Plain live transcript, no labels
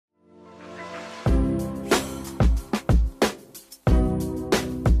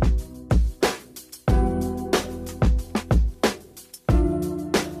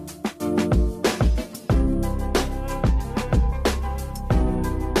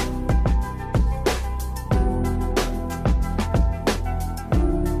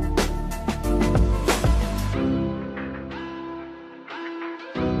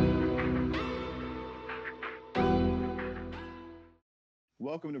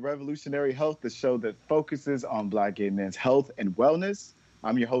welcome to Revolutionary Health, the show that focuses on Black gay men's health and wellness.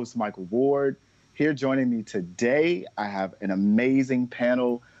 I'm your host, Michael Ward. Here joining me today, I have an amazing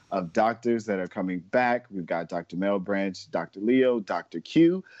panel of doctors that are coming back. We've got Dr. Mel Branch, Dr. Leo, Dr.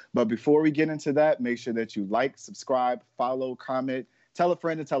 Q. But before we get into that, make sure that you like, subscribe, follow, comment, tell a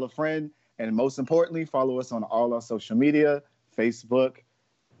friend to tell a friend, and most importantly, follow us on all our social media, Facebook,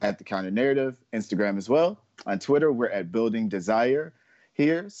 at The Counter Narrative, Instagram as well. On Twitter, we're at Building Desire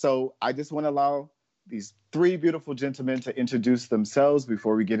here. So I just want to allow these three beautiful gentlemen to introduce themselves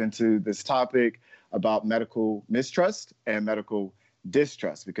before we get into this topic about medical mistrust and medical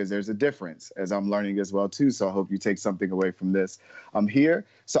distrust, because there's a difference, as I'm learning as well too. So I hope you take something away from this. I'm here.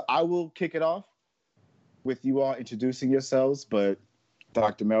 So I will kick it off with you all introducing yourselves, but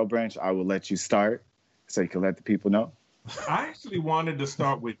Dr. Mel Branch, I will let you start so you can let the people know. I actually wanted to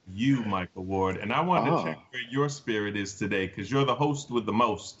start with you, Michael Ward, and I wanted to check where your spirit is today, because you're the host with the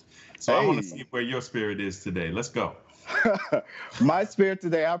most. So I want to see where your spirit is today. Let's go. My spirit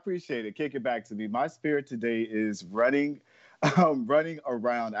today, I appreciate it. Kick it back to me. My spirit today is running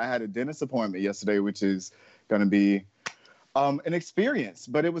around. I had a dentist appointment yesterday, which is going to be an experience,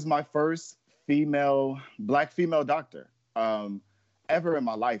 but it was my first Black female doctor ever in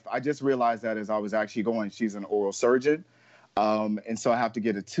my life. I just realized that as I was actually going. She's an oral surgeon. And so I have to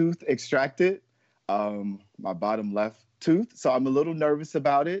get a tooth extracted, my bottom left tooth. So I'm a little nervous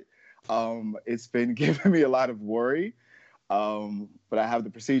about it. It's been giving me a lot of worry. But I have the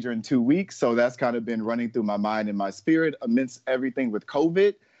procedure in 2 weeks. So that's kind of been running through my mind and my spirit amidst everything with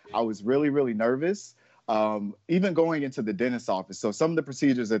COVID. I was really, really nervous. Even going into the dentist's office. So some of the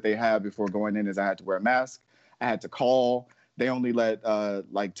procedures that they have before going in is I had to wear a mask. I had to call. They only let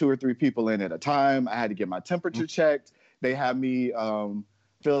like 2 or 3 people in at a time. I had to get my temperature checked. They had me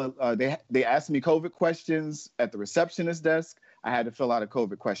they asked me COVID questions at the receptionist desk. I had to fill out a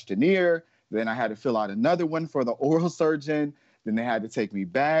COVID questionnaire. Then I had to fill out another one for the oral surgeon. Then they had to take me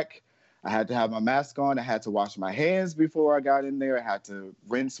back. I had to have my mask on. I had to wash my hands before I got in there. I had to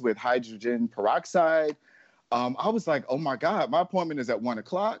rinse with hydrogen peroxide. I was like, oh my God, my appointment is at 1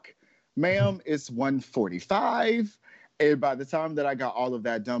 o'clock. Ma'am, it's 1:45. And by the time that I got all of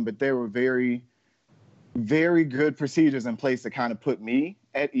that done, but there were very, very good procedures in place to kind of put me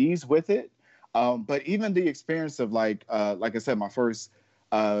at ease with it. But even the experience of like I said, my first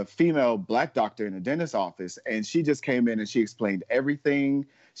female Black doctor in a dentist's office, and she just came in and she explained everything.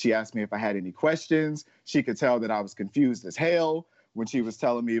 She asked me if I had any questions. She could tell that I was confused as hell when she was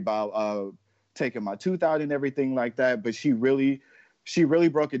telling me about taking my tooth out and everything like that. But she really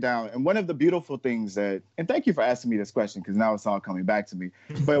broke it down. And one of the beautiful things and thank you for asking me this question, because now it's all coming back to me.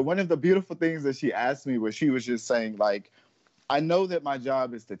 But one of the beautiful things that she asked me was, she was just saying, like, I know that my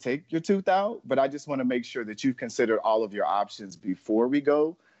job is to take your tooth out, but I just want to make sure that you've considered all of your options before we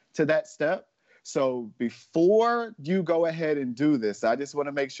go to that step. So before you go ahead and do this, I just want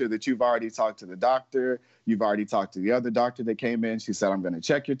to make sure that you've already talked to the doctor. You've already talked to the other doctor that came in. She said, I'm going to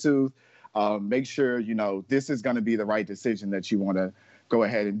check your tooth. Make sure, this is going to be the right decision that you want to go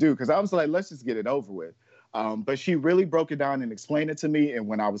ahead and do. Because I was like, let's just get it over with. But she really broke it down and explained it to me. And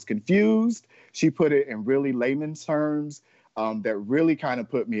when I was confused, she put it in really layman's terms that really kind of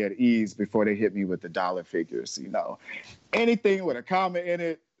put me at ease before they hit me with the dollar figures. Anything with a comma in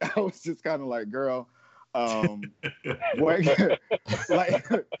it, I was just kind of like, girl, what?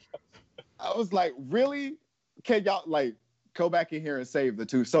 Like, I was like, really? Can y'all go back in here and save the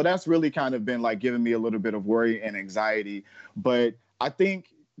tooth? So that's really kind of been like giving me a little bit of worry and anxiety. But I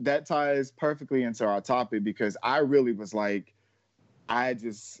think that ties perfectly into our topic, because I really was like, I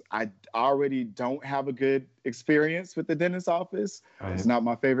already don't have a good experience with the dentist's office. It's not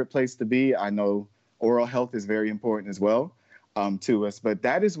my favorite place to be. I know oral health is very important as well to us, but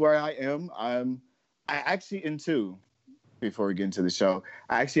that is where I am. Before we get into the show,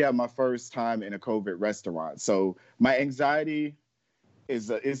 I actually had my first time in a COVID restaurant. So my anxiety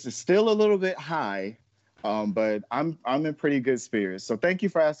is still a little bit high, but I'm in pretty good spirits. So thank you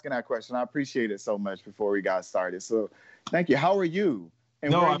for asking that question. I appreciate it so much before we got started. So thank you. How are you?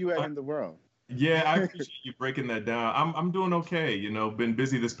 And where are you at in the world? Yeah, I appreciate you breaking that down. I'm doing okay. Been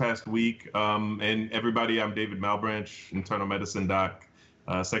busy this past week. And everybody, I'm David Malbranch, internal medicine doc,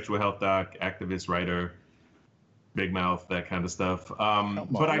 sexual health doc, activist, writer, big mouth, that kind of stuff.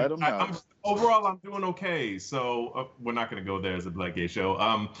 Overall, I'm doing okay. So we're not going to go there as a Black Gay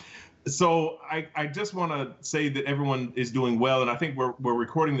show. So I just want to say that everyone is doing well. And I think we're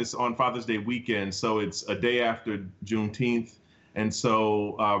recording this on Father's Day weekend. So it's a day after Juneteenth. And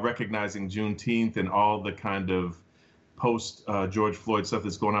so recognizing Juneteenth and all the kind of post George Floyd stuff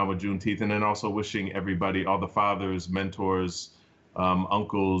that's going on with Juneteenth, and then also wishing everybody, all the fathers, mentors,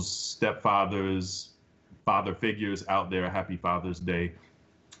 uncles, stepfathers, father figures out there. Happy Father's Day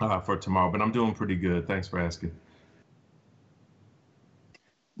for tomorrow. But I'm doing pretty good. Thanks for asking.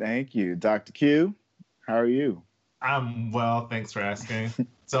 Thank you. Dr. Q, how are you? I'm well, thanks for asking.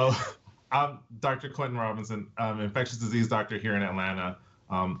 So I'm Dr. Quentin Robinson, infectious disease doctor here in Atlanta.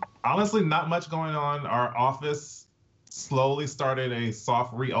 Honestly, not much going on. Our office slowly started a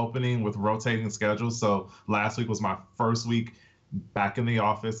soft reopening with rotating schedules. So last week was my first week back in the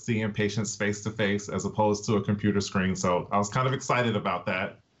office, seeing patients face to face as opposed to a computer screen. So I was kind of excited about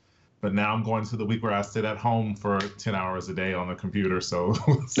that. But now I'm going to the week where I sit at home for 10 hours a day on the computer. So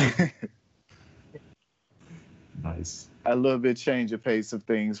nice. A little bit change of pace of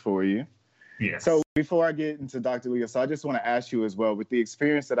things for you. yes. So before I get into Dr. Leo, so I just want to ask you as well, with the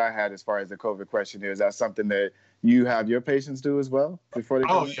experience that I had as far as the COVID questionnaire, is that something that you have your patients do as well before they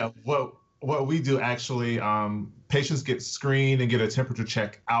come in? Yeah. What we do actually, patients get screened and get a temperature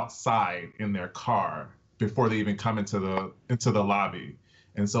check outside in their car before they even come into the lobby.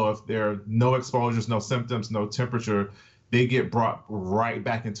 And so if there are no exposures, no symptoms, no temperature, they get brought right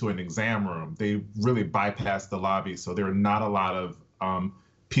back into an exam room. They really bypass the lobby. So there are not a lot of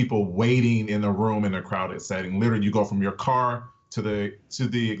people waiting in the room in a crowded setting. Literally, you go from your car to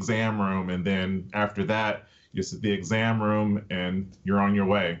the exam room, and then after that, you're at the exam room and you're on your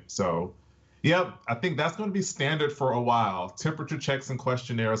way. So, yep, I think that's going to be standard for a while. Temperature checks and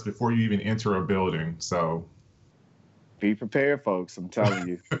questionnaires before you even enter a building. So, be prepared, folks. I'm telling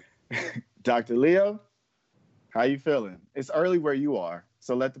you. Dr. Leo, how you feeling? It's early where you are,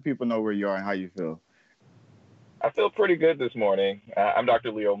 so let the people know where you are and how you feel. I feel pretty good this morning. I'm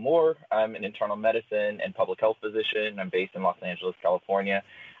Dr. Leo Moore. I'm an internal medicine and public health physician. I'm based in Los Angeles, California.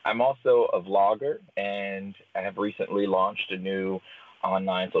 I'm also a vlogger, and I have recently launched a new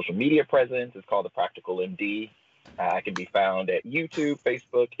online social media presence. It's called The Practical MD. I can be found at YouTube,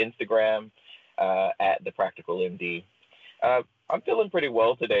 Facebook, Instagram, at The Practical MD. I'm feeling pretty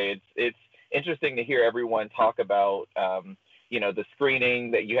well today. It's interesting to hear everyone talk about the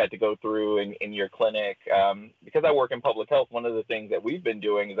screening that you had to go through in your clinic. Because I work in public health, one of the things that we've been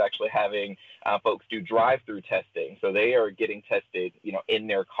doing is actually having folks do drive-through testing. So they are getting tested, in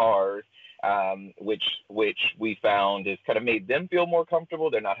their cars, which we found has kind of made them feel more comfortable.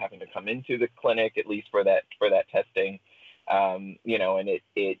 They're not having to come into the clinic, at least for that testing. And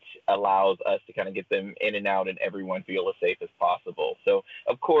it allows us to kind of get them in and out and everyone feel as safe as possible. So,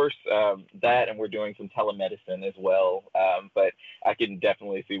 of course, that, and we're doing some telemedicine as well. But I can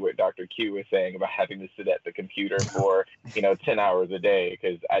definitely see what Dr. Q is saying about having to sit at the computer for, 10 hours a day.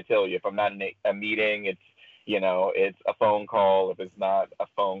 Because I tell you, if I'm not in a meeting, it's a phone call. If it's not a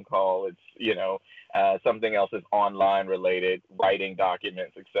phone call, it's, something else is online related, writing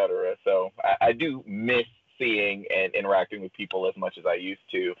documents, etc. So I do miss seeing and interacting with people as much as I used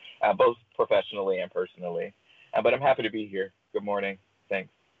to, both professionally and personally. But I'm happy to be here. Good morning.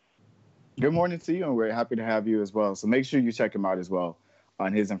 Thanks. Good morning to you, and we're happy to have you as well. So make sure you check him out as well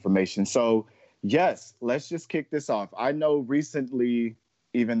on his information. So yes, let's just kick this off. I know recently,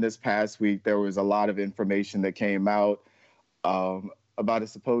 even this past week, there was a lot of information that came out about a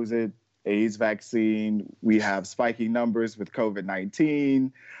supposed AIDS vaccine. We have spiking numbers with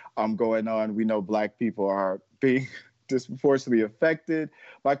COVID-19 going on. We know Black people are being disproportionately affected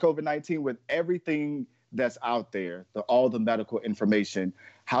by COVID-19. With everything that's out there, all the medical information,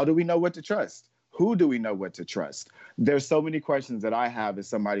 how do we know what to trust? Who do we know what to trust? There's so many questions that I have as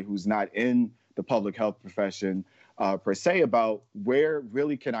somebody who's not in the public health profession per se about where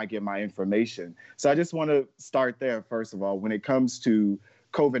really can I get my information. So I just want to start there, first of all, when it comes to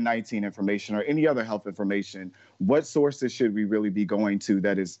COVID-19 information or any other health information, what sources should we really be going to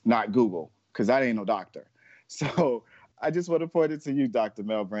that is not Google? Because I ain't no doctor. So I just want to point it to you, Dr.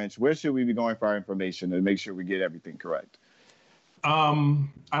 Mel Branch. Where should we be going for our information and make sure we get everything correct?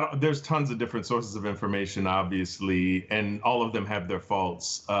 There's tons of different sources of information, obviously, and all of them have their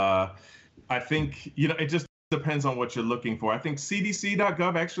faults. I think, it just depends on what you're looking for. I think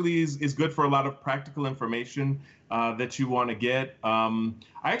cdc.gov actually is good for a lot of practical information that you want to get. I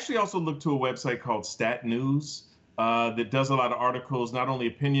actually also look to a website called Stat News that does a lot of articles, not only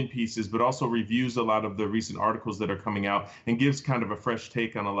opinion pieces, but also reviews a lot of the recent articles that are coming out and gives kind of a fresh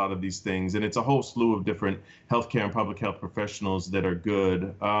take on a lot of these things. And it's a whole slew of different healthcare and public health professionals that are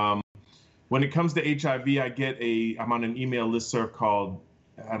good. When it comes to HIV, I'm on an email listserv called,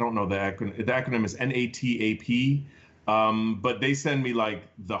 I don't know the acronym. The acronym is NATAP, but they send me like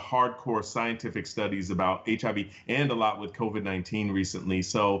the hardcore scientific studies about HIV and a lot with COVID-19 recently.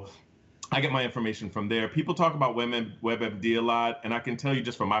 So I get my information from there. People talk about WebMD a lot, and I can tell you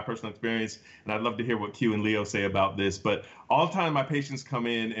just from my personal experience, and I'd love to hear what Q and Leo say about this, but all the time my patients come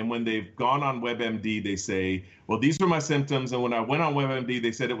in, and when they've gone on WebMD, they say, well, these were my symptoms, and when I went on WebMD,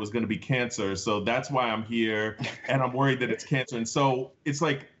 they said it was going to be cancer, so that's why I'm here, and I'm worried that it's cancer. And so it's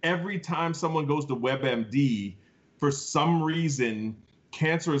like every time someone goes to WebMD, for some reason,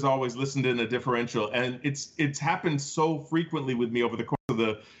 cancer is always listed in a differential, and it's happened so frequently with me over the course of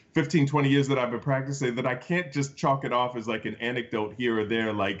the 15, 20 years that I've been practicing that I can't just chalk it off as like an anecdote here or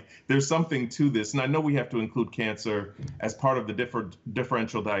there. Like there's something to this. And I know we have to include cancer as part of the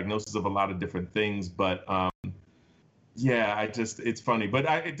differential diagnosis of a lot of different things. But yeah, it's funny. But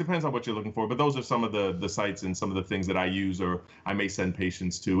it depends on what you're looking for. But those are some of the sites and some of the things that I use or I may send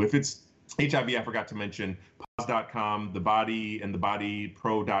patients to. If it's HIV, I forgot to mention, pause.com, The Body and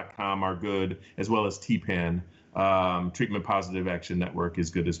thebodypro.com are good, as well as TPAN. Treatment Positive Action Network is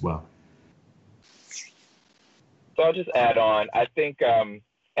good as well. So I'll just add on. I think, and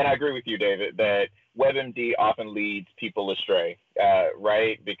I agree with you, David, that WebMD often leads people astray,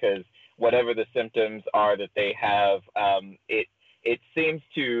 right? Because whatever the symptoms are that they have, it seems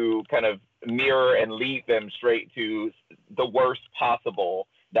to kind of mirror and lead them straight to the worst possible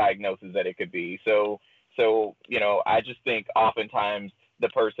diagnosis that it could be. So I just think oftentimes the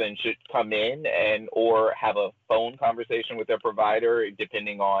person should come in or have a phone conversation with their provider,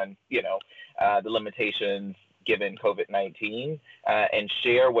 depending on, the limitations given COVID-19, and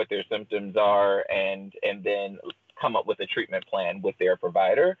share what their symptoms are and then come up with a treatment plan with their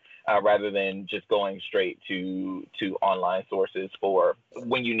provider, rather than just going straight to online sources for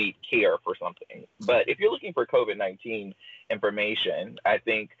when you need care for something. But if you're looking for COVID-19 information, I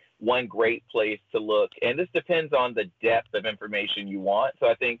think one great place to look, and this depends on the depth of information you want. So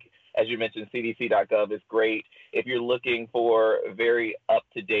I think, as you mentioned, cdc.gov is great. If you're looking for very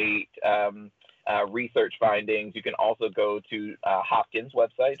up-to-date research findings, you can also go to Hopkins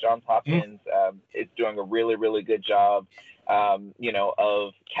website. Johns Hopkins is doing a really, really good job,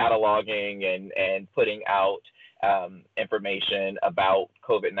 of cataloging and putting out information about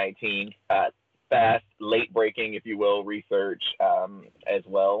COVID-19. Fast, late breaking, if you will, research as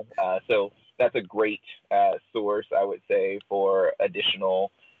well. So that's a great source, I would say, for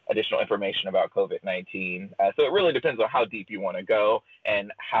additional information about COVID-19. So it really depends on how deep you want to go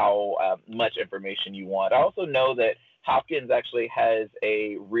and how much information you want. I also know that Hopkins actually has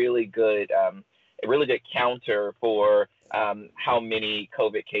a really good counter for how many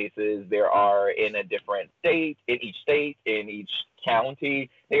COVID cases there are in a different state, in each county.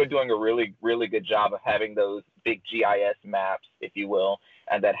 They are doing a really, really good job of having those big GIS maps, if you will,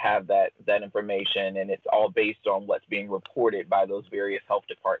 and that have that information, and it's all based on what's being reported by those various health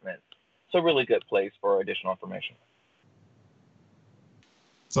departments. So a really good place for additional information.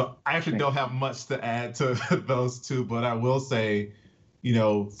 So I actually don't have much to add to those two, but I will say,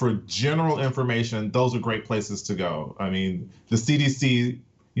 for general information, those are great places to go. I mean, the CDC,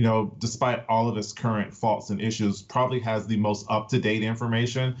 despite all of its current faults and issues, probably has the most up-to-date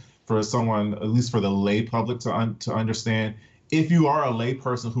information for someone, at least for the lay public to understand. If you are a lay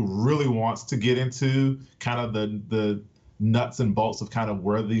person who really wants to get into kind of the nuts and bolts of kind of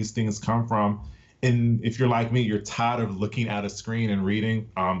where these things come from, and if you're like me, you're tired of looking at a screen and reading,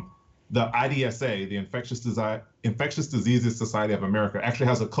 the IDSA, the Infectious Diseases Society of America, actually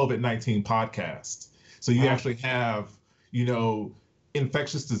has a COVID-19 podcast. So you actually have,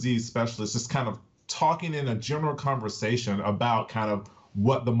 infectious disease specialists just kind of talking in a general conversation about kind of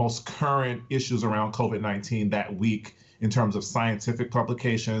what the most current issues around COVID-19 that week in terms of scientific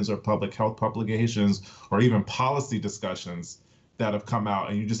publications or public health publications or even policy discussions that have come out.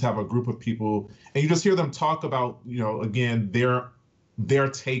 And you just have a group of people and you just hear them talk about, again, their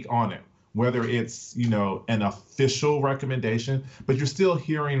take on it, whether it's, an official recommendation, but you're still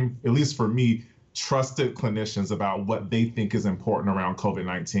hearing, at least for me, trusted clinicians about what they think is important around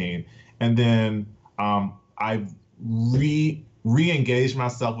COVID-19. And then I've re-engaged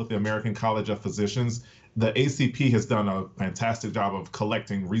myself with the American College of Physicians. The ACP has done a fantastic job of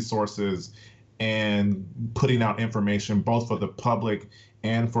collecting resources and putting out information both for the public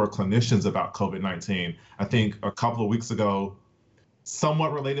and for clinicians about COVID-19. I think a couple of weeks ago,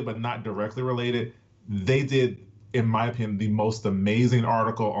 somewhat related but not directly related, they did, in my opinion, the most amazing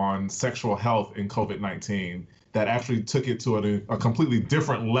article on sexual health in COVID-19 that actually took it to a completely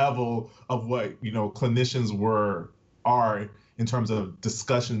different level of what clinicians are in terms of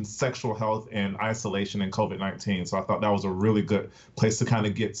discussion, sexual health and isolation in COVID-19. So I thought that was a really good place to kind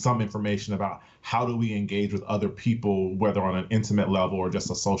of get some information about how do we engage with other people, whether on an intimate level or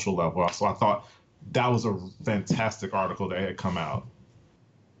just a social level. So I thought that was a fantastic article that had come out.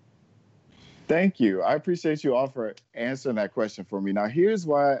 Thank you. I appreciate you all for answering that question for me. Now, here's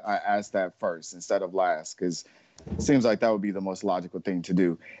why I asked that first instead of last, because it seems like that would be the most logical thing to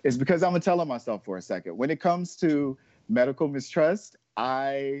do. It's because I'm gonna tell myself for a second. When it comes to medical mistrust,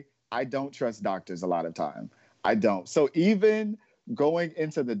 I don't trust doctors a lot of time. I don't. So even going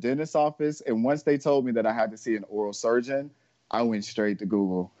into the dentist's office, and once they told me that I had to see an oral surgeon, I went straight to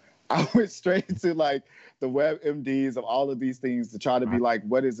Google. I went straight to like the WebMDs of all of these things to try to be like,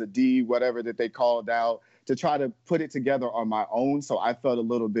 what is a D, whatever that they called out, to try to put it together on my own. So I felt a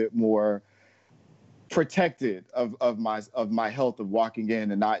little bit more protected of my health, of walking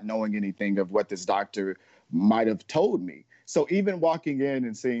in and not knowing anything of what this doctor might have told me. So even walking in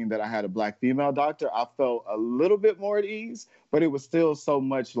and seeing that I had a Black female doctor, I felt a little bit more at ease, but it was still so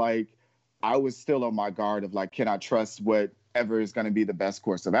much like I was still on my guard of like, can I trust whatever is going to be the best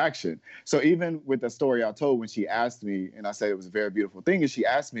course of action? So even with the story I told when she asked me, and I said it was a very beautiful thing, and she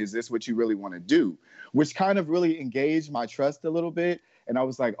asked me, is this what you really want to do? Which kind of really engaged my trust a little bit. And I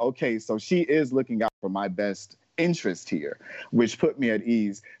was like, okay, so she is looking out for my best interest here, which put me at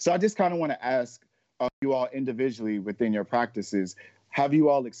ease. So I just kind of want to ask you all individually within your practices, have you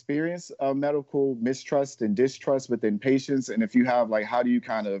all experienced medical mistrust and distrust within patients? And if you have, like, how do you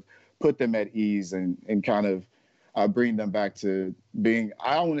kind of put them at ease and kind of bring them back to being,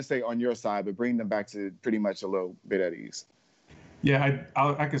 I don't want to say on your side, but bring them back to pretty much a little bit at ease? Yeah,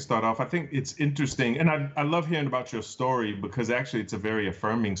 I can start off. I think it's interesting, and I love hearing about your story because actually it's a very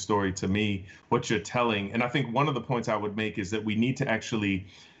affirming story to me, what you're telling. And I think one of the points I would make is that we need to actually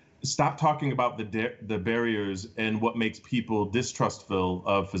stop talking about the barriers and what makes people distrustful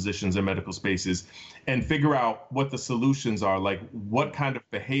of physicians and medical spaces and figure out what the solutions are, like what kind of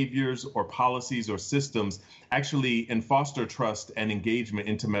behaviors or policies or systems actually foster trust and engagement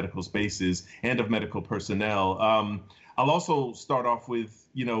into medical spaces and of medical personnel. I'll also start off with,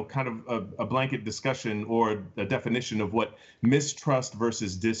 kind of a blanket discussion or a definition of what mistrust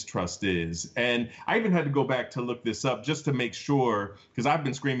versus distrust is. And I even had to go back to look this up just to make sure, because I've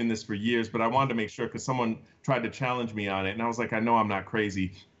been screaming this for years, but I wanted to make sure because someone tried to challenge me on it. And I was like, I know I'm not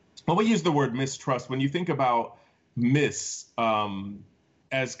crazy. Well, we use the word mistrust. When you think about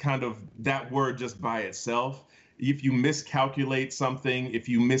as kind of that word just by itself, if you miscalculate something, if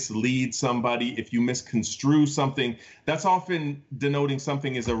you mislead somebody, if you misconstrue something, that's often denoting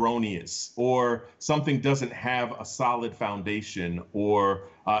something is erroneous or something doesn't have a solid foundation or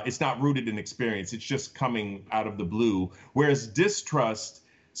it's not rooted in experience. It's just coming out of the blue. Whereas distrust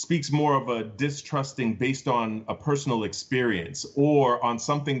speaks more of a distrusting based on a personal experience or on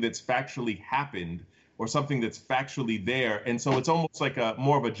something that's factually happened or something that's factually there. And so it's almost like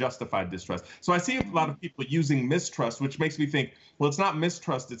more of a justified distrust. So I see a lot of people using mistrust, which makes me think, well, it's not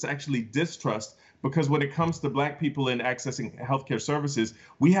mistrust, it's actually distrust, because when it comes to Black people in accessing healthcare services,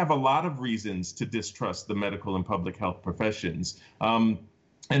 we have a lot of reasons to distrust the medical and public health professions. And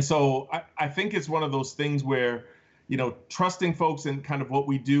so I think it's one of those things where, trusting folks in kind of what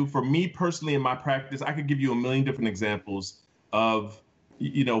we do. For me personally in my practice, I could give you a million different examples of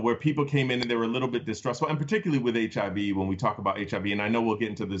where people came in and they were a little bit distrustful, and particularly with HIV, when we talk about HIV, and I know we'll get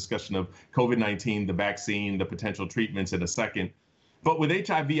into the discussion of COVID-19, the vaccine, the potential treatments in a second. But with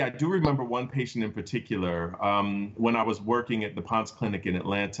HIV, I do remember one patient in particular when I was working at the Ponce Clinic in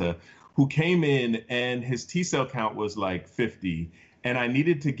Atlanta, who came in and his T-cell count was like 50. And I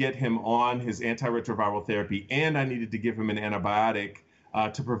needed to get him on his antiretroviral therapy, and I needed to give him an antibiotic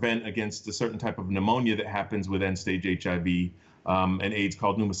to prevent against a certain type of pneumonia that happens with end-stage HIV and AIDS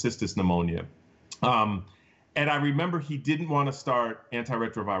called pneumocystis pneumonia. And I remember he didn't want to start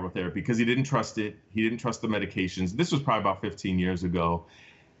antiretroviral therapy because he didn't trust it. He didn't trust the medications. This was probably about 15 years ago.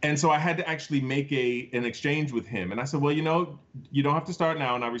 And so I had to actually make an exchange with him. And I said, well, you don't have to start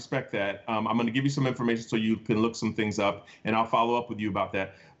now, and I respect that. I'm going to give you some information so you can look some things up, and I'll follow up with you about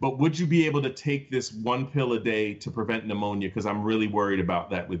that. But would you be able to take this one pill a day to prevent pneumonia? Because I'm really worried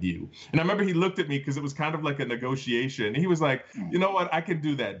about that with you. And I remember he looked at me because it was kind of like a negotiation. He was like, you know what, I can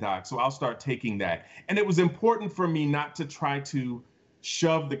do that, doc. So I'll start taking that. And it was important for me not to try to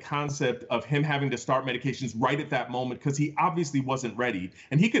shove the concept of him having to start medications right at that moment, because he obviously wasn't ready.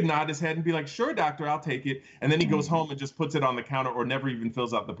 And he could nod his head and be like, sure, doctor, I'll take it. And then he goes home and just puts it on the counter or never even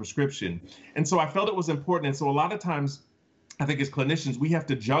fills out the prescription. And so I felt it was important. And so a lot of times, I think as clinicians, we have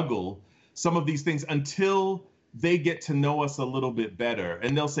to juggle some of these things until they get to know us a little bit better.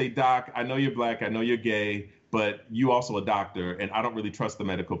 And they'll say, doc, I know you're Black, I know you're gay, but you also a doctor, and I don't really trust the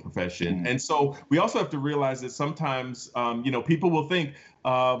medical profession. And so we also have to realize that sometimes, people will think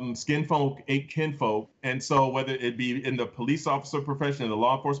skin folk ain't kinfolk. And so whether it be in the police officer profession, in the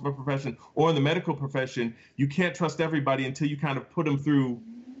law enforcement profession, or in the medical profession, you can't trust everybody until you kind of put them through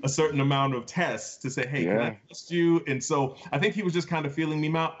a certain amount of tests to say, hey, can I trust you? And so I think he was just kind of feeling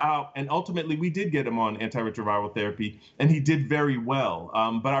me out. And ultimately, we did get him on antiretroviral therapy, and he did very well.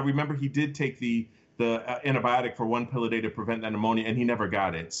 But I remember he did take the antibiotic for one pill a day to prevent that pneumonia, and he never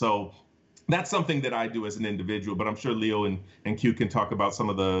got it. So that's something that I do as an individual, but I'm sure Leo and Q can talk about some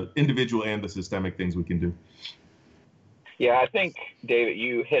of the individual and the systemic things we can do. Yeah, I think, David,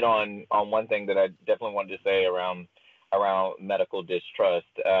 you hit on one thing that I definitely wanted to say around medical distrust,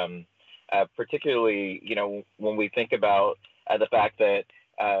 particularly, when we think about the fact that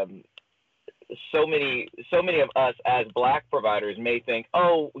so many of us as Black providers may think,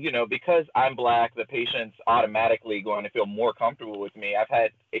 oh, because I'm Black, the patient's automatically going to feel more comfortable with me. I've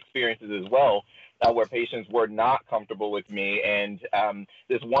had experiences as well where patients were not comfortable with me. And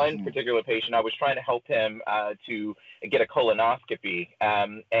this one particular patient, I was trying to help him to get a colonoscopy.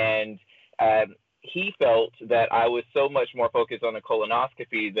 And he felt that I was so much more focused on the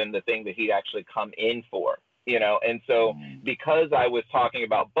colonoscopy than the thing that he'd actually come in for. And so because I was talking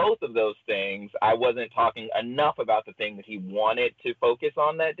about both of those things, I wasn't talking enough about the thing that he wanted to focus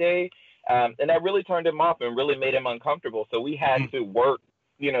on that day. And that really turned him off and really made him uncomfortable. So we had to work,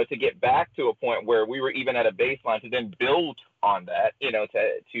 to get back to a point where we were even at a baseline to then build on that,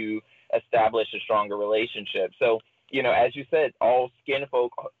 to establish a stronger relationship. So, as you said, all skin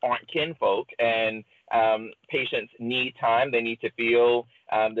folk aren't kinfolk, and patients need time. They need to feel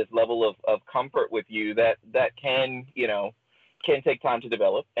this level of comfort with you that can take time to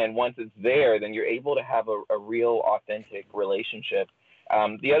develop. And once it's there, then you're able to have a real authentic relationship.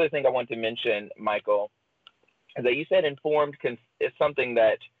 The other thing I want to mention, Michael, is that you said informed is something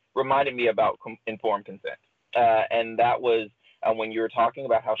that reminded me about informed consent. And that was when you were talking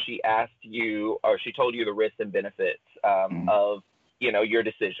about how she asked you, or she told you the risks and benefits of your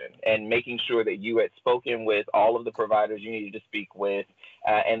decision, and making sure that you had spoken with all of the providers you needed to speak with,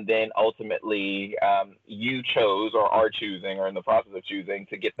 and then ultimately you chose, or are choosing, or in the process of choosing,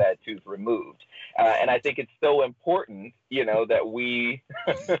 to get that tooth removed. And I think it's so important, that we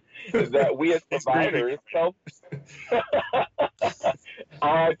that we as providers help.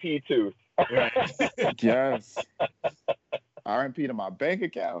 RIP tooth. Yes. RIP to my bank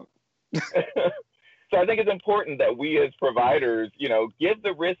account. So I think it's important that we as providers, give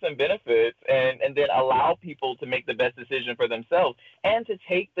the risks and benefits, and then allow people to make the best decision for themselves, and to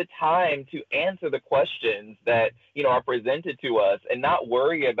take the time to answer the questions that, are presented to us, and not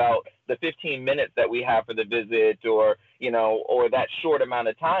worry about the 15 minutes that we have for the visit, or that short amount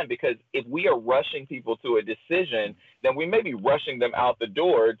of time. Because if we are rushing people to a decision, then we may be rushing them out the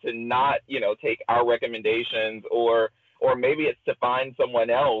door to not, take our recommendations, or maybe it's to find someone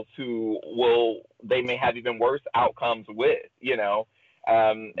else who they may have even worse outcomes with,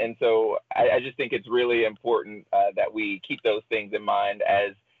 And so I just think it's really important that we keep those things in mind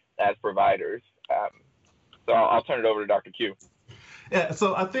as providers. So I'll turn it over to Dr. Q. Yeah,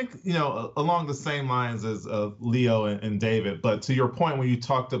 so I think, along the same lines as Leo and David, but to your point when you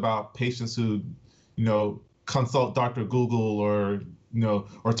talked about patients who, consult Dr. Google, or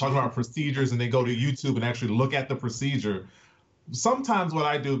talking about procedures, and they go to YouTube and actually look at the procedure. Sometimes what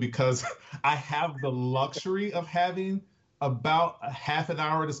I do, because I have the luxury of having about a half an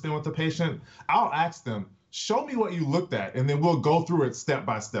hour to spend with the patient, I'll ask them, show me what you looked at, and then we'll go through it step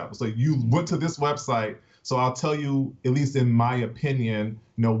by step. So you went to this website, so I'll tell you, at least in my opinion,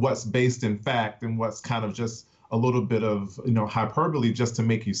 what's based in fact and what's kind of just a little bit of, hyperbole just to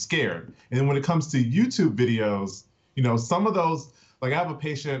make you scared. And then when it comes to YouTube videos, some of those, like I have a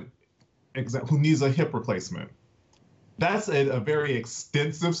patient who needs a hip replacement. That's a very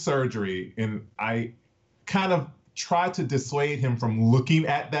extensive surgery, and I kind of try to dissuade him from looking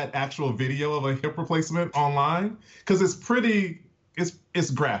at that actual video of a hip replacement online, because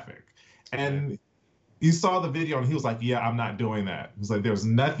it's graphic. And you saw the video, and he was like, yeah, I'm not doing that. He was like, there's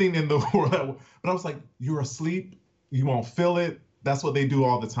nothing in the world. But I was like, you're asleep, you won't feel it. That's what they do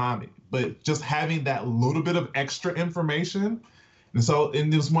all the time. But just having that little bit of extra information.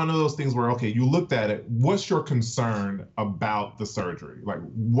 And it was one of those things where, okay, you looked at it. What's your concern about the surgery? Like,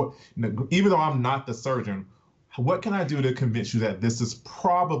 what? Even though I'm not the surgeon, what can I do to convince you that this is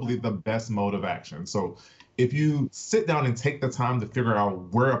probably the best mode of action? So if you sit down and take the time to figure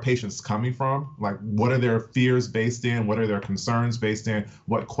out where a patient's coming from, like what are their fears based in, what are their concerns based in,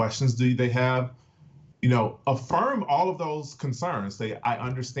 what questions do they have, affirm all of those concerns. Say, I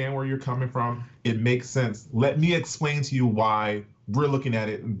understand where you're coming from. It makes sense. Let me explain to you why we're looking at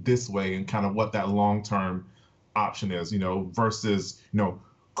it this way, and kind of what that long-term option is, versus,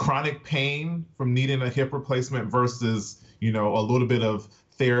 chronic pain from needing a hip replacement versus, a little bit of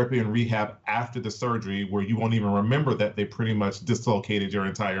therapy and rehab after the surgery where you won't even remember that they pretty much dislocated your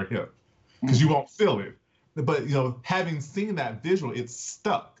entire hip because you won't feel it. But, having seen that visual, it's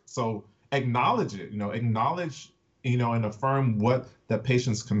stuck. So acknowledge it, acknowledge, and affirm what the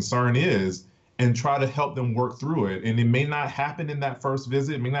patient's concern is and try to help them work through it. And it may not happen in that first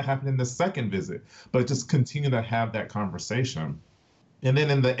visit, it may not happen in the second visit, but just continue to have that conversation. And then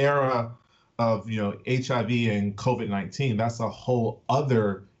in the era of, HIV and COVID-19, that's a whole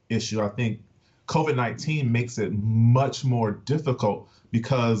other issue. I think COVID-19 makes it much more difficult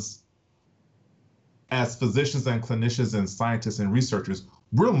because as physicians and clinicians and scientists and researchers,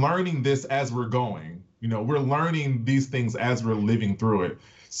 we're learning this as we're going. We're learning these things as we're living through it.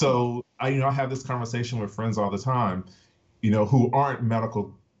 So I have this conversation with friends all the time, who aren't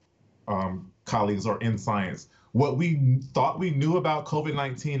medical colleagues or in science. What we thought we knew about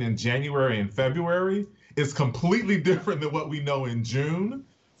COVID-19 in January and February is completely different than what we know in June.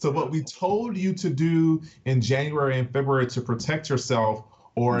 So what we told you to do in January and February to protect yourself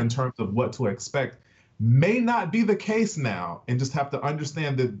or in terms of what to expect may not be the case now, and just have to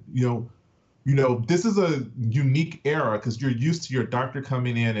understand that, this is a unique era because you're used to your doctor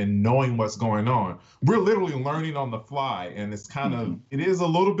coming in and knowing what's going on. We're literally learning on the fly, and it's kind of, it is a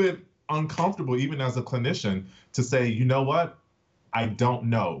little bit uncomfortable, even as a clinician, to say, you know what, I don't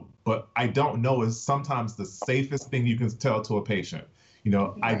know. But I don't know is sometimes the safest thing you can tell to a patient.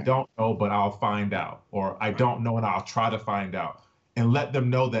 I don't know, but I'll find out, or I don't know and I'll try to find out, and let them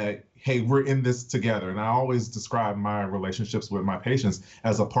know that, hey, we're in this together. And I always describe my relationships with my patients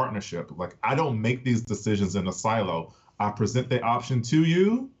as a partnership. Like, I don't make these decisions in a silo. I present the option to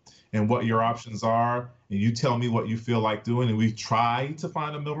you and what your options are, and you tell me what you feel like doing, and we try to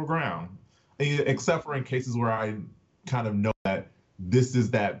find a middle ground. Except for in cases where I kind of know that this is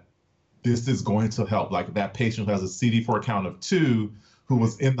going to help. Like that patient who has a CD4 count of 2 who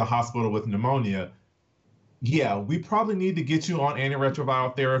was in the hospital with pneumonia. Yeah, we probably need to get you on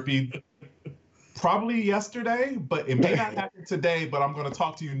antiretroviral therapy probably yesterday, but it may not happen today, but I'm going to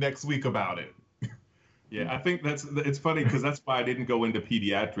talk to you next week about it. Yeah, I think it's funny because that's why I didn't go into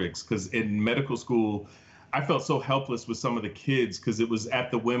pediatrics, because in medical school, I felt so helpless with some of the kids because it was at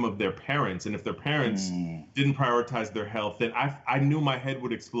the whim of their parents. And if their parents didn't prioritize their health, then I knew my head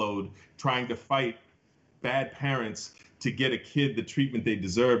would explode trying to fight bad parents to get a kid the treatment they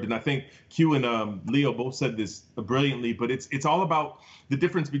deserved. And I think Q and Leo both said this brilliantly, but it's all about the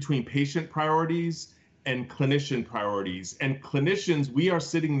difference between patient priorities and clinician priorities. And clinicians, we are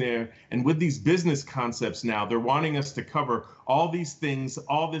sitting there, and with these business concepts now, they're wanting us to cover all these things,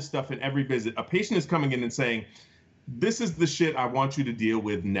 all this stuff in every visit. A patient is coming in and saying, this is the shit I want you to deal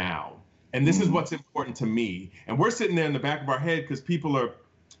with now. And this is what's important to me. And we're sitting there in the back of our head because people are,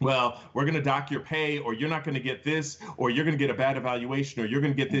 well, we're going to dock your pay, or you're not going to get this, or you're going to get a bad evaluation, or you're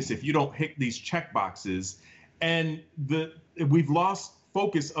going to get this if you don't hit these check boxes. And we've lost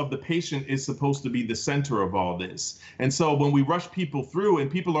focus of the patient is supposed to be the center of all this. And so when we rush people through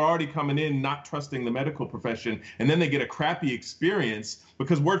and people are already coming in not trusting the medical profession, and then they get a crappy experience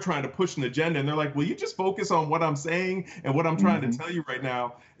because we're trying to push an agenda, and they're like, will you just focus on what I'm saying and what I'm trying to tell you right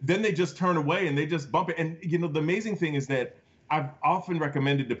now? Then they just turn away and they just bump it. And the amazing thing is that I've often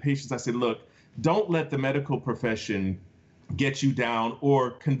recommended to patients, I said, look, don't let the medical profession get you down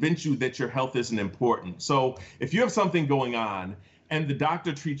or convince you that your health isn't important. So if you have something going on and the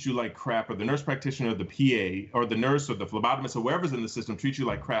doctor treats you like crap, or the nurse practitioner, or the PA, or the nurse, or the phlebotomist, or wherever's in the system treats you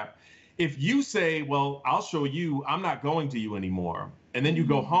like crap, if you say, well, I'll show you, I'm not going to you anymore, and then you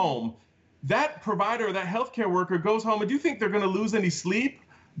go home, that provider, that healthcare worker goes home, and do you think they're going to lose any sleep?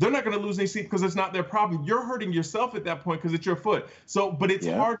 They're not going to lose any sleep because it's not their problem. You're hurting yourself at that point because it's your foot. So, but it's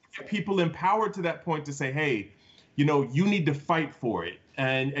hard to get people empowered to that point to say, hey, you need to fight for it,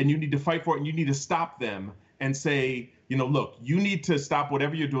 and you need to fight for it, and you need to stop them and say, look, you need to stop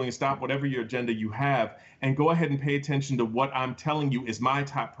whatever you're doing, stop whatever your agenda you have, and go ahead and pay attention to what I'm telling you is my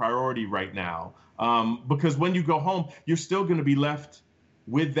top priority right now. Because when you go home, you're still going to be left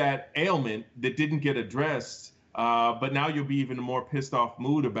with that ailment that didn't get addressed, but now you'll be even in a more pissed off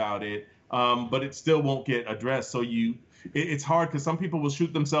mood about it, but it still won't get addressed. So it's hard because some people will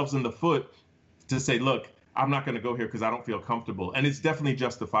shoot themselves in the foot to say, look, I'm not going to go here because I don't feel comfortable. And it's definitely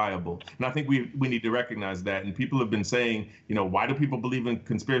justifiable. And I think we need to recognize that. And people have been saying, why do people believe in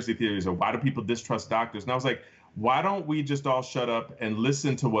conspiracy theories, or why do people distrust doctors? And I was like, why don't we just all shut up and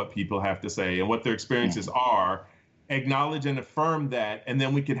listen to what people have to say and what their experiences are, acknowledge and affirm that, and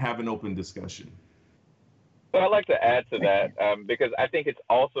then we can have an open discussion. Well, I'd like to add to that because I think it's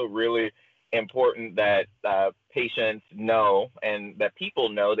also really important that patients know and that people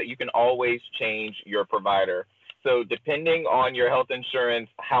know that you can always change your provider So depending on your health insurance,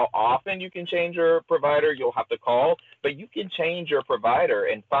 how often you can change your provider, you'll have to call, but you can change your provider.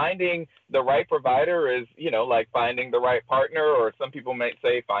 And finding the right provider is, like finding the right partner, or some people might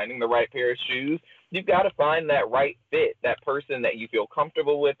say finding the right pair of shoes. You've got to find that right fit, that person that you feel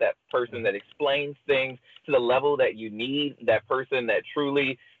comfortable with, that person that explains things to the level that you need, that person that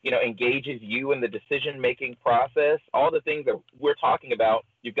truly, engages you in the decision-making process. All the things that we're talking about,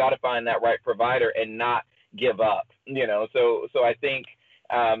 you've got to find that right provider and not give up, So I think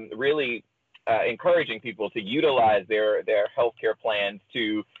really encouraging people to utilize their healthcare plans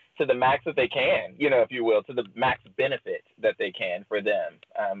to the max that they can, if you will, to the max benefit that they can for them,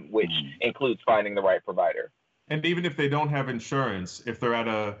 which includes finding the right provider. And even if they don't have insurance, if they're at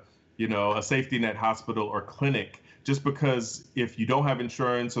a safety net hospital or clinic, just because if you don't have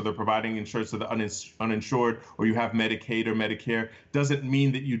insurance or they're providing insurance to the uninsured, or you have Medicaid or Medicare, doesn't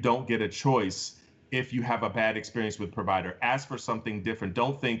mean that you don't get a choice. If you have a bad experience with provider, ask for something different.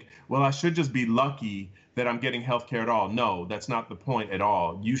 Don't think, well, I should just be lucky that I'm getting healthcare at all. No, that's not the point at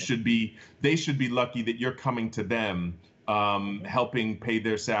all. They should be lucky that you're coming to them, helping pay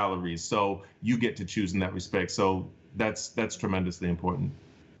their salaries. So you get to choose in that respect. So that's tremendously important.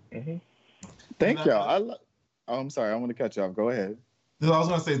 Mm-hmm. Thank y'all. I'm sorry, I want to cut you off. Go ahead. I was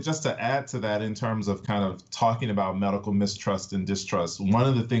going to say, just to add to that, in terms of kind of talking about medical mistrust and distrust, one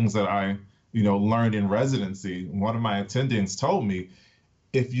of the things that I learned in residency, one of my attendings told me,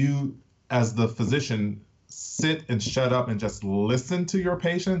 if you, as the physician, sit and shut up and just listen to your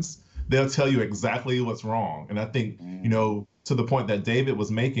patients, they'll tell you exactly what's wrong. And I think, to the point that David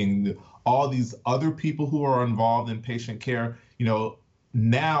was making, all these other people who are involved in patient care,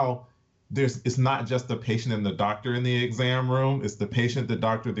 now it's not just the patient and the doctor in the exam room, it's the patient, the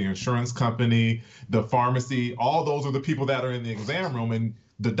doctor, the insurance company, the pharmacy, all those are the people that are in the exam room. And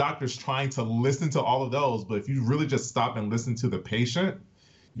the doctor's trying to listen to all of those, but if you really just stop and listen to the patient,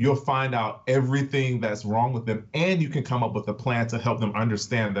 you'll find out everything that's wrong with them, and you can come up with a plan to help them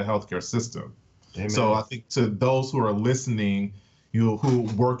understand the healthcare system. Amen. So I think to those who are listening, who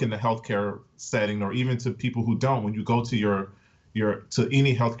work in the healthcare setting, or even to people who don't, when you go to to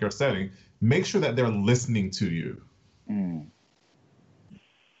any healthcare setting, make sure that they're listening to you. And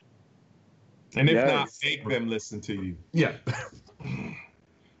if not, make them listen to you. Yeah.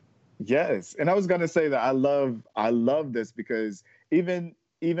 Yes. And I was going to say that I love this, because even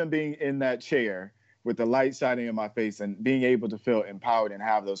being in that chair with the light shining in my face and being able to feel empowered and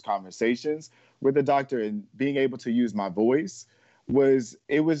have those conversations with the doctor and being able to use my voice was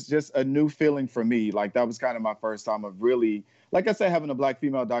just a new feeling for me. Like, that was kind of my first time of really, like I said, having a Black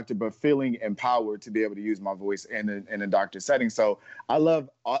female doctor, but feeling empowered to be able to use my voice in a doctor setting. So I love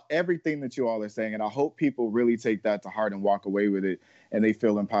everything that you all are saying, and I hope people really take that to heart and walk away with it, and they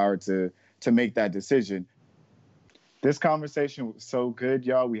feel empowered to make that decision. This conversation was so good,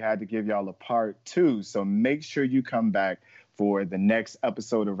 y'all. We had to give y'all a part 2. So make sure you come back for the next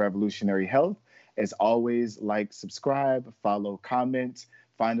episode of Revolutionary Health. As always, like, subscribe, follow, comment,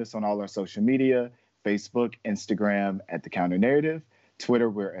 find us on all our social media, Facebook, Instagram at The Counter Narrative, Twitter,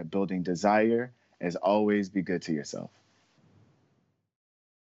 we're at Building Desire. As always, be good to yourself.